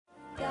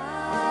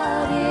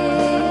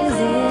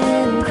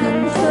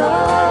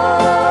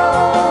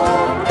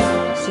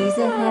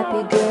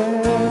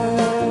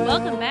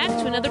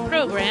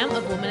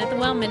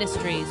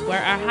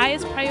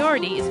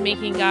priority is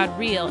making God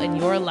real in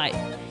your life.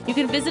 You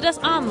can visit us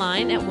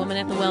online at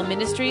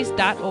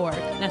womanatthewellministries.org.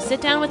 Now sit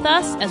down with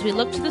us as we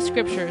look to the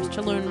scriptures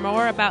to learn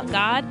more about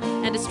God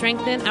and to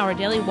strengthen our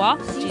daily walk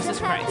with Jesus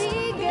Christ.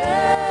 Happy girl.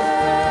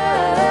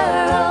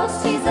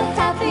 She's a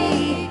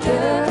happy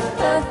girl.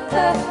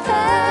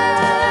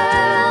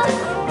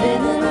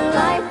 Living her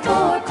life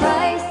for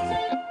Christ.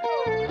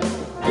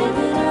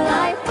 Living her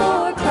life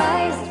for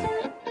Christ.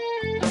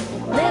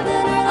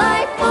 Living her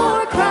life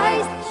for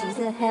Christ. She's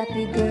a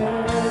happy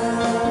girl.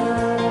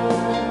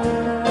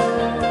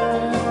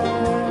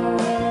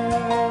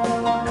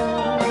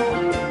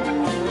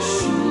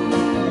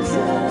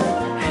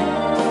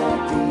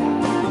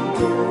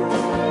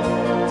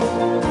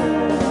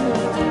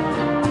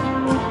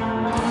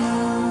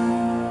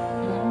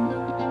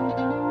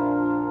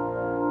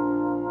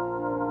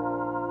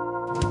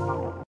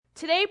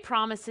 Today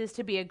promises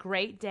to be a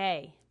great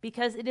day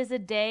because it is a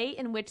day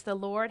in which the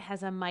Lord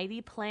has a mighty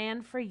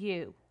plan for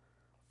you.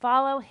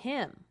 Follow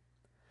Him.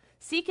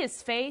 Seek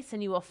His face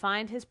and you will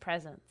find His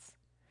presence.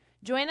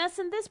 Join us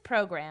in this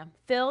program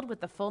filled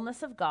with the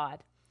fullness of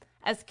God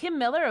as Kim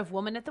Miller of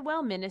Woman at the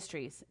Well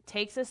Ministries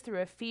takes us through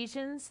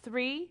Ephesians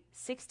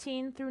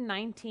 3:16 through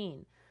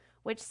 19,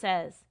 which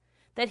says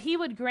that He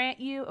would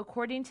grant you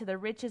according to the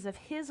riches of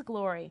His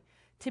glory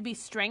to be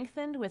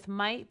strengthened with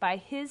might by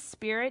His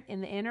Spirit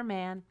in the inner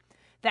man,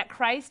 that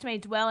Christ may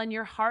dwell in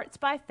your hearts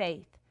by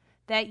faith,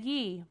 that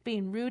ye,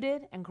 being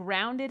rooted and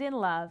grounded in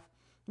love,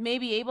 may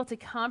be able to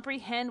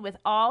comprehend with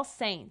all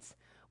saints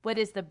what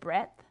is the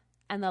breadth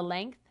and the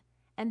length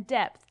and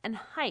depth and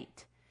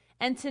height,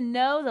 and to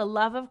know the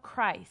love of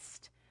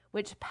Christ,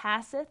 which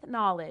passeth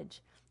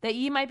knowledge, that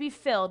ye might be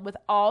filled with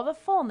all the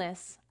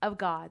fullness of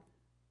God.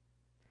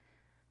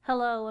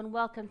 Hello and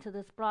welcome to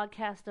this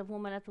broadcast of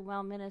Woman at the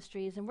Well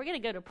Ministries. And we're going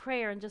to go to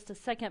prayer in just a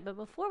second. But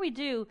before we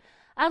do,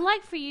 I'd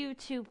like for you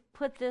to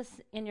put this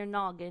in your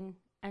noggin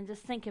and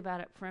just think about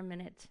it for a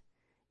minute.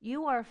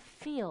 You are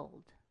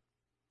filled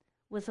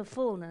with the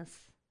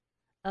fullness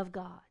of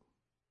God.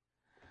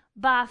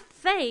 By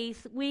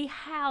faith, we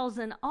house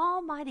an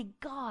almighty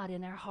God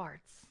in our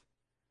hearts.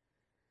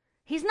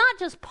 He's not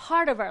just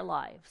part of our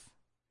lives.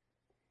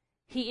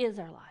 He is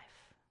our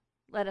life.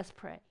 Let us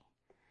pray.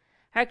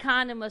 Our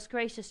kind and most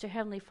gracious dear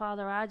Heavenly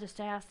Father, I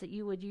just ask that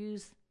you would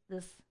use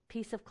this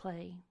piece of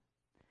clay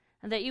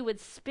and that you would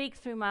speak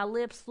through my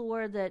lips,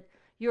 Lord, that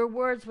your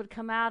words would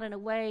come out in a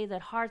way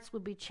that hearts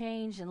would be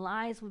changed and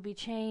lives would be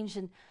changed,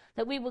 and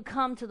that we would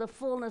come to the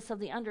fullness of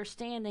the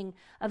understanding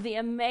of the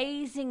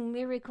amazing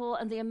miracle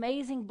and the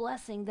amazing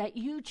blessing that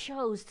you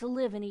chose to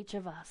live in each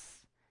of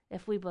us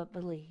if we but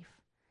believe.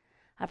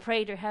 I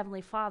pray, dear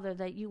Heavenly Father,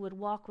 that you would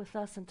walk with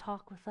us and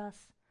talk with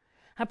us.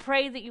 I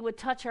pray that you would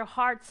touch our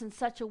hearts in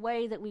such a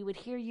way that we would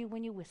hear you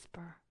when you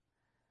whisper.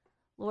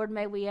 Lord,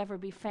 may we ever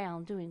be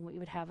found doing what you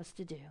would have us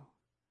to do.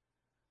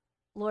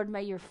 Lord,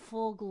 may your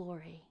full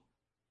glory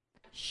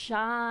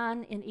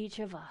shine in each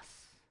of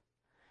us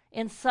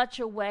in such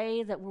a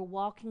way that we're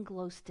walking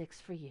glow sticks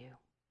for you.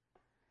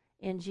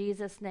 In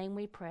Jesus' name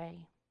we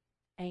pray.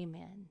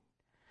 Amen.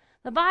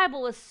 The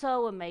Bible is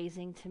so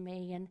amazing to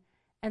me,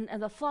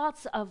 and the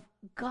thoughts of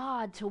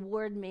God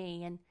toward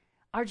me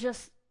are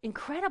just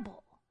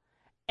incredible.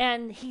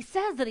 And he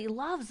says that he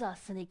loves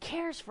us and he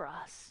cares for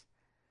us.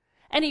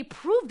 And he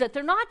proved that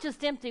they're not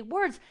just empty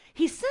words.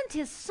 He sent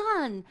his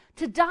son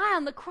to die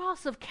on the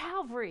cross of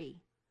Calvary,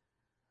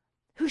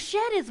 who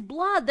shed his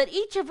blood that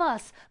each of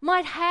us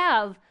might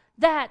have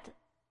that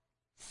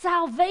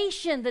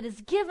salvation that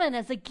is given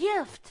as a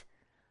gift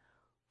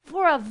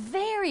for a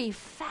very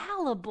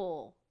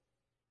fallible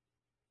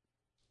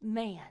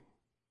man.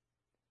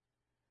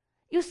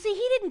 You see,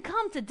 he didn't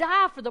come to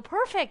die for the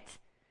perfect.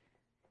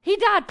 He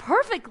died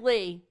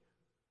perfectly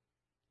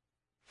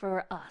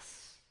for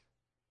us,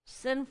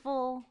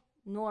 sinful,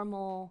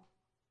 normal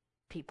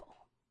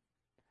people.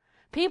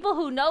 People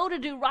who know to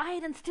do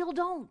right and still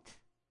don't.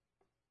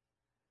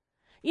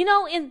 You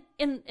know, in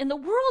the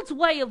world's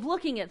way of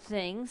looking at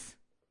things,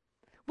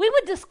 we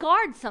would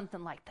discard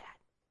something like that.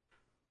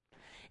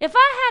 If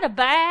I had a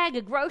bag,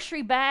 a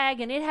grocery bag,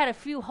 and it had a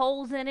few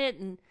holes in it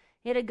and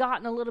it had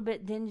gotten a little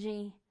bit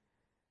dingy,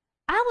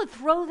 I would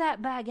throw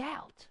that bag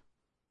out.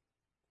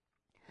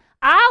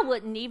 I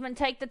wouldn't even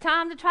take the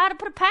time to try to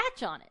put a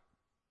patch on it.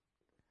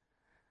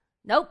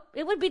 Nope,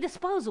 it would be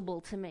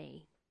disposable to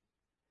me.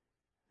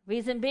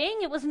 Reason being,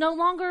 it was no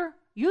longer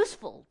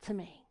useful to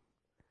me.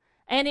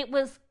 And it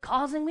was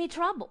causing me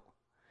trouble.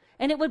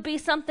 And it would be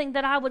something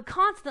that I would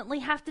constantly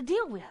have to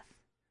deal with.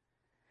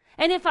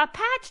 And if I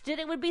patched it,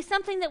 it would be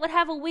something that would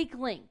have a weak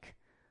link.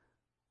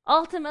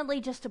 Ultimately,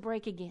 just to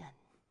break again.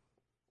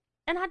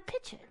 And I'd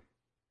pitch it.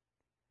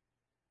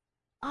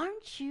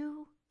 Aren't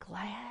you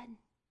glad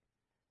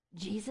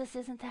Jesus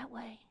isn't that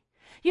way?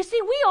 You see,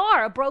 we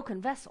are a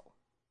broken vessel.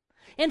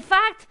 In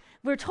fact,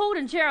 we're told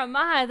in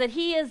Jeremiah that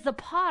he is the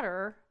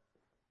potter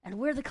and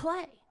we're the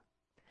clay.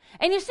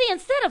 And you see,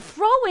 instead of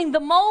throwing the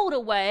mold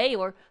away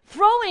or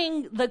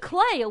throwing the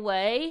clay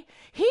away,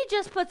 he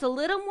just puts a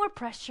little more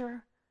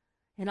pressure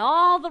in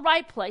all the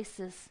right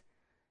places,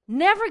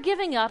 never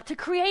giving up to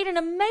create an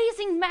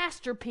amazing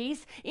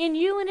masterpiece in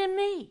you and in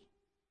me.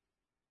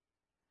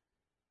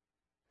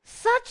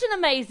 Such an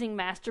amazing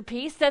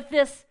masterpiece that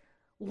this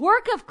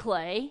work of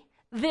clay,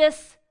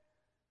 this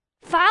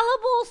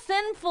fallible,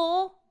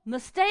 sinful,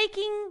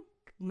 mistaking,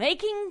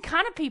 making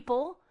kind of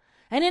people,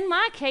 and in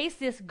my case,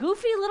 this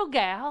goofy little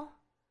gal,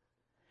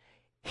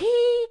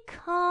 he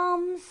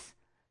comes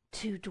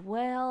to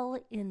dwell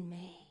in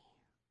me.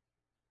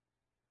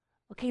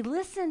 Okay,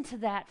 listen to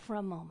that for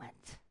a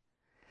moment.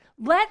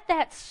 Let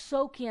that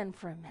soak in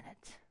for a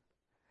minute.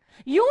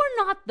 You're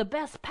not the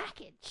best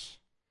package.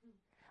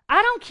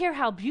 I don't care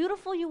how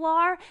beautiful you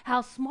are, how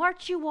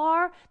smart you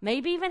are,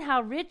 maybe even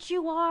how rich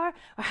you are,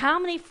 or how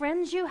many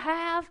friends you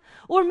have,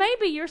 or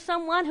maybe you're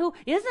someone who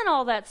isn't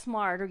all that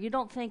smart, or you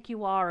don't think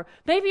you are, or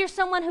maybe you're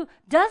someone who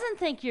doesn't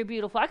think you're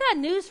beautiful. I got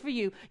news for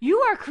you. You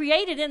are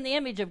created in the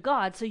image of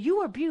God, so you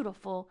are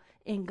beautiful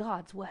in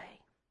God's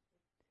way.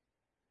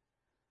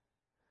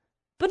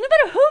 But no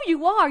matter who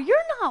you are, you're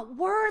not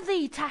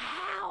worthy to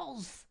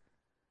house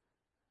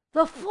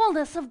the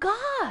fullness of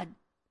God.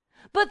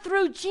 But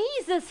through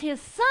Jesus, his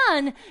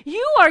son,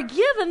 you are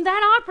given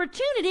that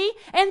opportunity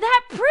and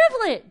that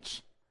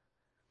privilege.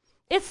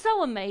 It's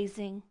so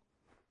amazing.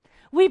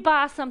 We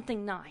buy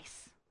something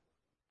nice,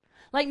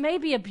 like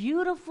maybe a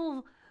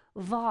beautiful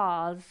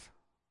vase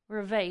or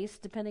a vase,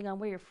 depending on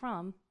where you're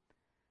from,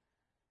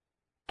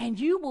 and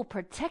you will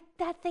protect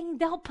that thing.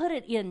 They'll put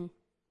it in,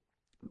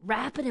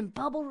 wrap it in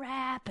bubble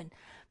wrap and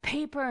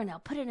paper, and they'll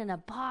put it in a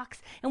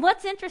box. And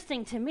what's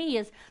interesting to me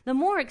is the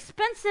more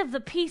expensive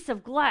the piece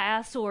of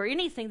glass or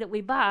anything that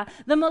we buy,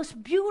 the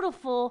most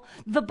beautiful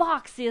the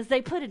box is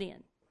they put it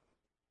in,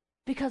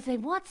 because they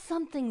want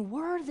something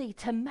worthy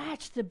to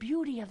match the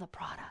beauty of the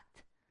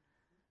product.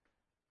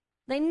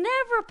 They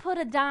never put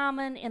a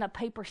diamond in a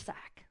paper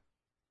sack.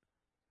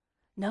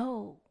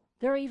 No,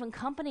 there are even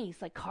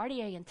companies like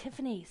Cartier and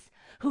Tiffany's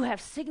who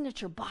have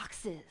signature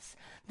boxes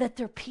that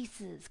their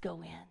pieces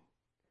go in.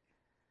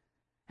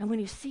 And when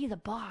you see the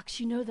box,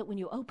 you know that when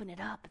you open it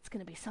up, it's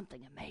going to be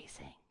something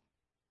amazing.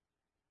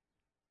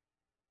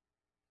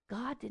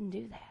 God didn't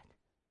do that.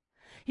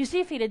 You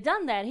see, if he'd have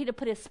done that, he'd have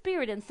put his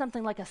spirit in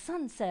something like a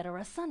sunset or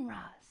a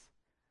sunrise,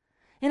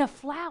 in a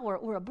flower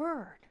or a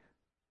bird.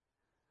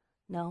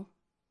 No.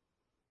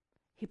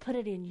 He put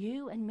it in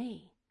you and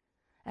me.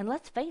 And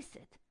let's face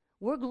it,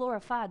 we're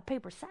glorified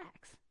paper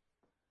sacks,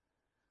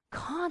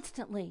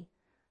 constantly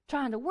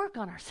trying to work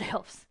on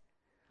ourselves.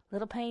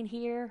 Little pain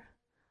here,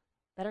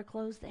 better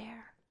clothes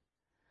there.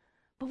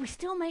 But we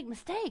still make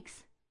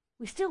mistakes.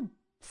 We still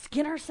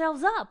skin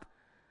ourselves up.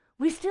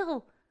 We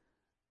still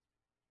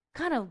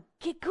kind of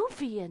get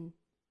goofy, and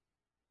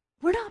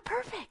we're not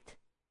perfect.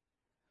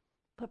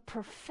 But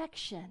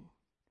perfection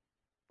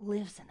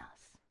lives in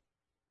us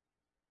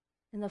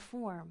in the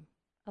form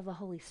of the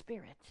Holy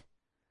Spirit.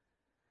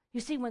 You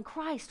see, when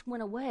Christ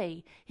went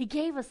away, he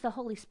gave us the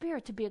Holy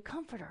Spirit to be a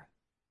comforter.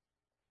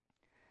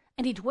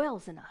 And he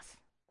dwells in us.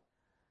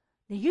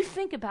 Now, you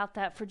think about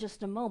that for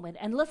just a moment,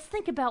 and let's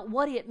think about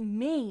what it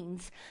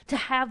means to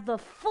have the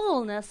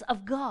fullness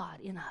of God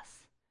in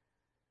us.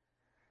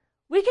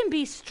 We can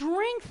be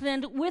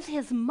strengthened with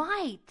his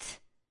might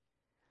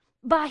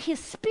by his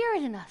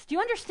Spirit in us. Do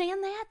you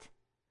understand that?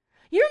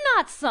 You're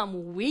not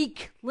some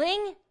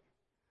weakling.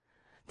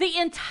 The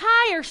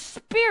entire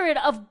Spirit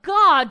of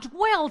God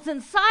dwells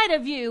inside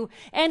of you,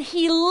 and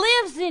he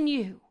lives in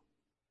you.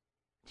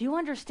 Do you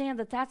understand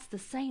that that's the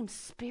same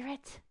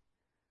Spirit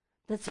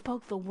that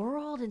spoke the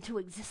world into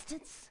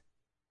existence?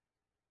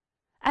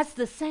 That's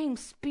the same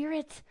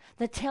Spirit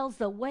that tells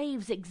the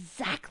waves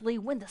exactly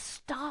when to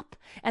stop,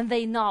 and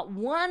they not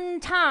one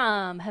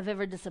time have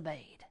ever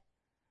disobeyed.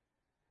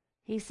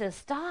 He says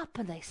stop,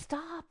 and they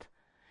stop,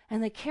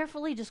 and they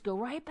carefully just go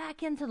right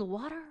back into the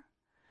water,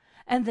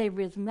 and they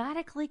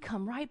rhythmically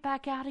come right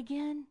back out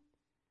again,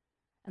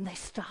 and they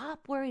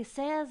stop where he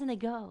says, and they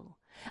go.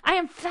 I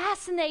am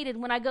fascinated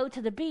when I go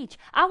to the beach.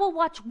 I will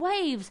watch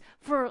waves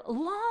for a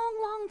long,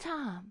 long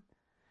time.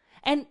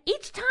 And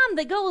each time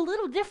they go a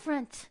little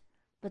different,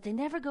 but they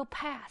never go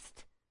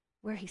past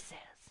where he says.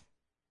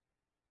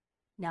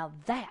 Now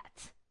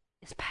that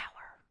is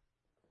power.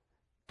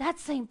 That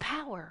same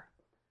power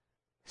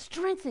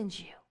strengthens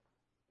you.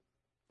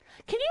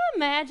 Can you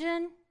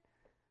imagine,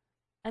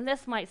 and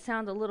this might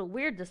sound a little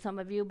weird to some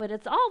of you, but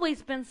it's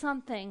always been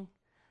something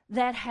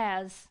that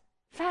has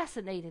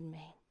fascinated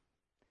me.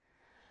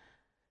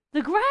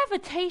 The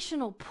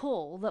gravitational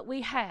pull that we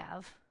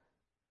have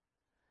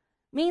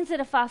means that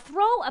if I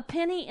throw a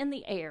penny in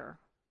the air,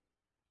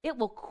 it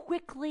will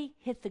quickly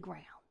hit the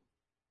ground.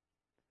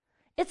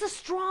 It's a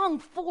strong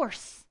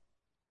force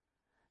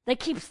that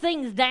keeps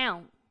things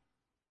down.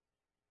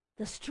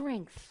 The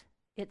strength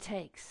it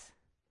takes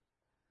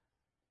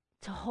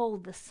to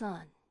hold the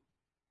sun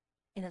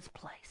in its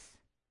place,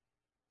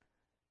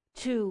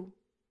 to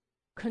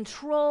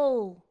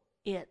control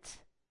it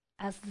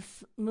as the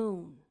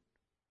moon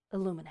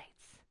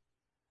illuminates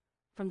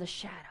from the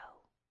shadow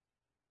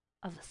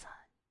of the sun,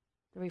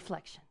 the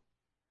reflection.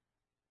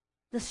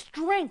 The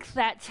strength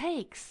that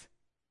takes.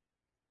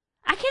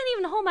 I can't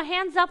even hold my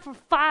hands up for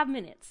 5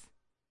 minutes.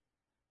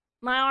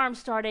 My arms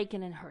start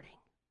aching and hurting.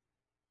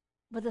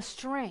 But the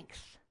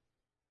strength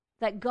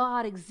that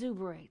God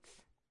exuberates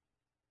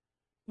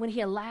when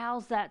he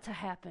allows that to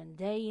happen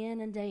day in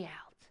and day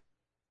out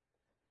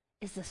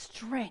is the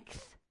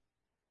strength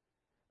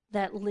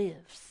that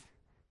lives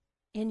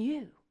in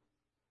you.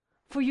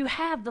 For you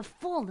have the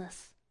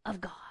fullness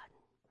of God.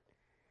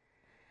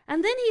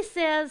 And then he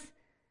says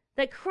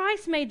that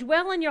Christ may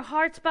dwell in your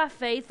hearts by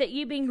faith, that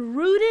you being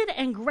rooted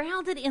and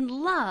grounded in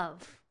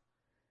love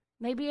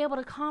may be able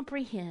to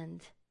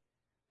comprehend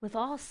with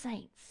all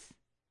saints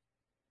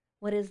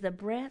what is the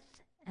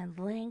breadth and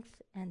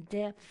length and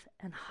depth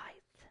and height.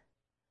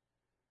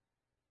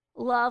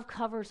 Love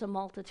covers a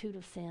multitude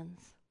of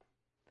sins.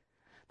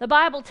 The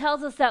Bible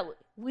tells us that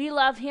we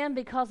love him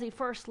because he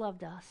first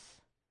loved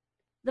us.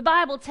 The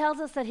Bible tells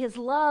us that his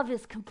love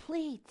is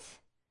complete,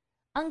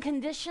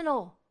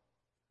 unconditional,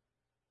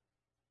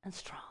 and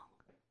strong.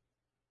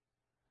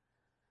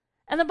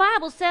 And the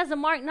Bible says in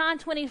Mark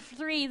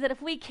 9:23 that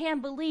if we can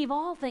believe,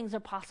 all things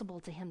are possible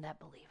to him that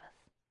believeth.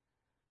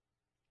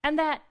 And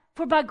that,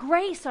 for by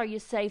grace are you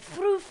saved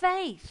through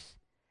faith,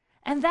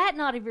 and that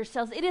not of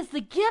yourselves. It is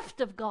the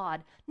gift of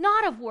God,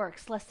 not of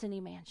works, lest any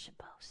man should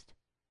boast.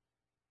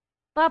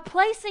 By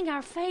placing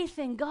our faith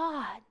in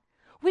God,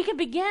 we can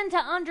begin to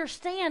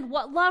understand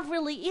what love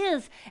really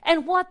is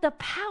and what the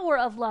power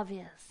of love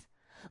is.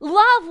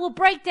 Love will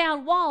break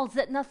down walls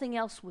that nothing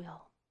else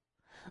will.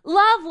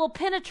 Love will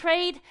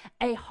penetrate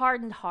a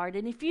hardened heart.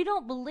 And if you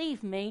don't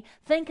believe me,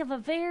 think of a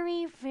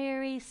very,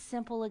 very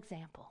simple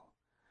example.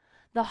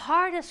 The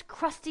hardest,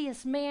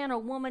 crustiest man or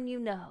woman you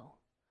know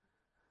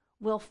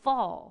will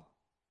fall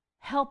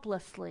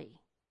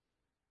helplessly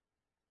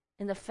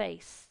in the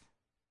face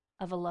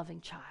of a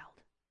loving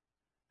child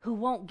who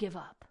won't give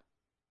up,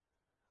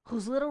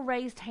 whose little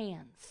raised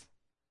hands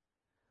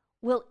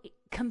will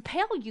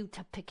compel you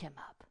to pick him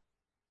up,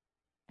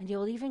 and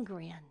you'll even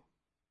grin.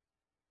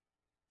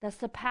 That's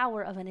the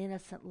power of an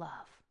innocent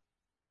love.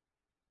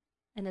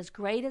 And as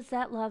great as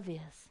that love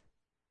is,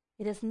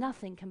 it is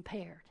nothing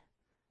compared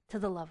to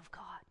the love of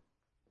God.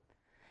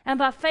 And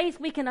by faith,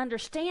 we can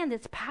understand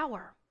its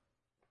power.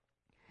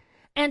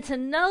 And to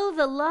know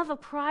the love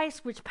of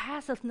Christ which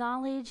passeth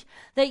knowledge,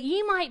 that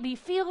ye might be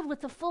filled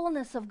with the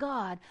fullness of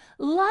God.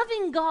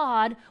 Loving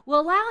God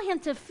will allow him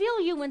to fill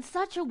you in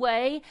such a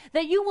way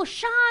that you will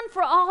shine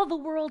for all the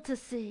world to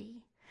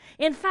see.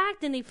 In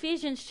fact, in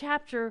Ephesians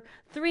chapter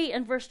 3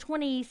 and verse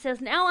 20, he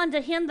says, Now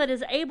unto him that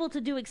is able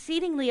to do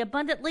exceedingly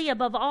abundantly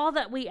above all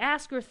that we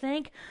ask or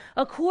think,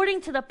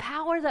 according to the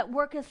power that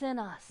worketh in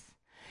us.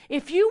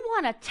 If you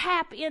want to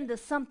tap into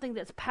something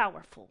that's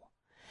powerful,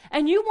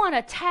 and you want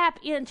to tap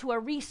into a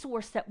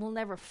resource that will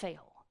never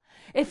fail,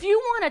 if you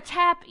want to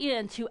tap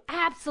into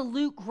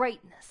absolute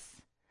greatness,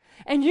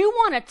 and you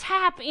want to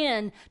tap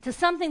in to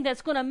something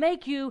that's going to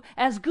make you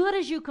as good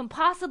as you can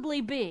possibly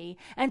be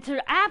and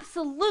to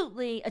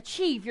absolutely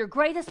achieve your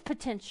greatest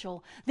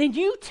potential, then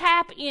you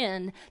tap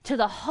in to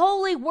the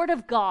holy Word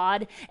of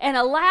God and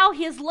allow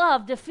his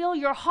love to fill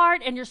your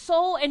heart and your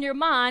soul and your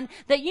mind,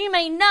 that you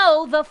may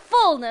know the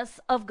fullness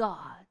of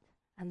God.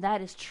 And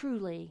that is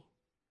truly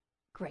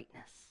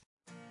greatness.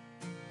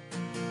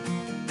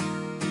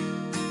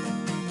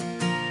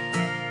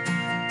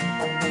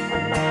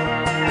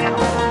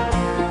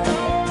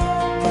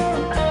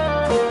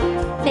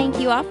 Thank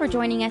you all for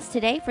joining us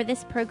today for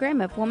this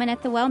program of Woman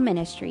at the Well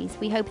Ministries.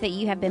 We hope that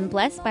you have been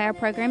blessed by our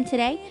program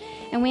today,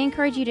 and we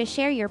encourage you to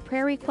share your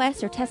prayer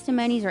requests or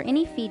testimonies or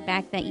any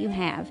feedback that you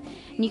have.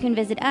 And you can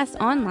visit us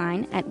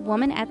online at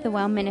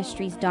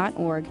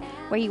womanatthewellministries.org,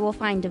 where you will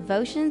find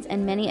devotions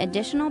and many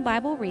additional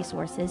Bible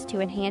resources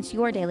to enhance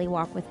your daily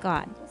walk with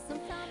God.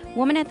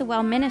 Woman at the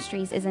Well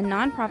Ministries is a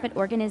nonprofit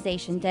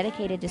organization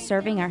dedicated to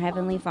serving our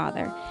Heavenly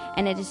Father,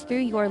 and it is through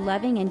your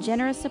loving and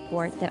generous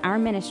support that our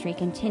ministry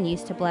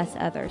continues to bless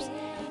others.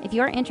 If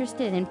you're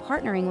interested in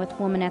partnering with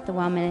Woman at the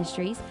Well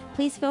Ministries,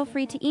 please feel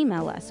free to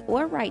email us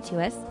or write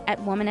to us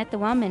at Woman at the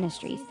Well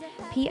Ministries,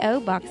 P.O.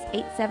 Box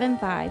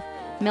 875,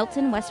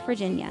 Milton, West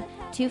Virginia,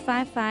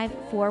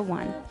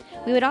 25541.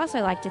 We would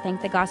also like to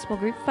thank the gospel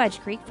group Fudge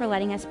Creek for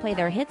letting us play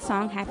their hit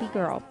song, Happy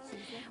Girl.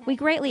 We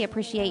greatly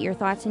appreciate your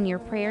thoughts and your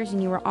prayers,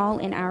 and you are all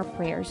in our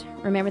prayers.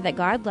 Remember that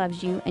God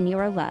loves you and you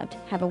are loved.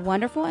 Have a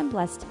wonderful and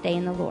blessed day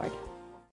in the Lord.